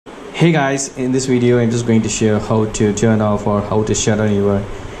Hey guys, in this video I'm just going to share how to turn off or how to shut on your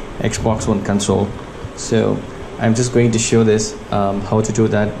Xbox One console. So I'm just going to show this how to do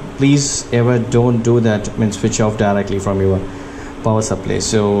that. Please ever don't do that, switch off directly from your power supply,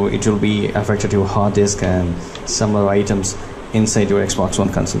 so it will be affected your hard disk and some other items inside your Xbox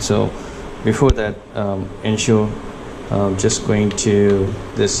One console. So before that, ensure just going to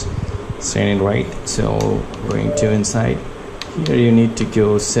this sign in, right? So going to inside here, you need to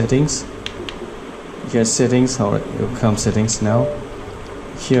go settings. Here settings, or you come settings. Now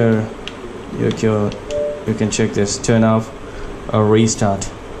here you can check this, turn off or restart,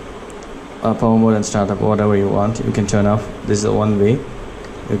 power mode and startup, whatever you want you can turn off. This is the one way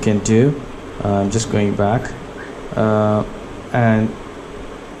you can do. Just going back, and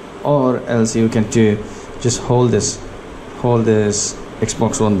or else you can do just hold this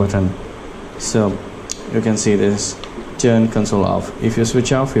Xbox One button, so you can see this turn console off. If you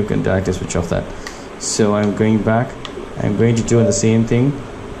switch off, you can directly switch off that. So I'm going back, I'm going to do the same thing.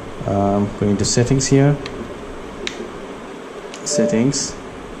 Going to settings here, settings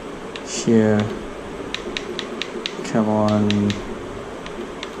here, come on,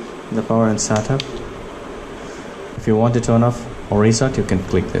 the power and startup. If you want to turn off or restart, you can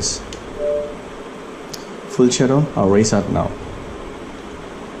click this full shutdown or restart. Now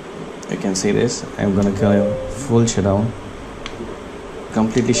you can see this. I'm gonna go full shutdown,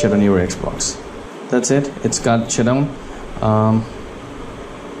 completely shut on your Xbox. That's it, it's got shut down.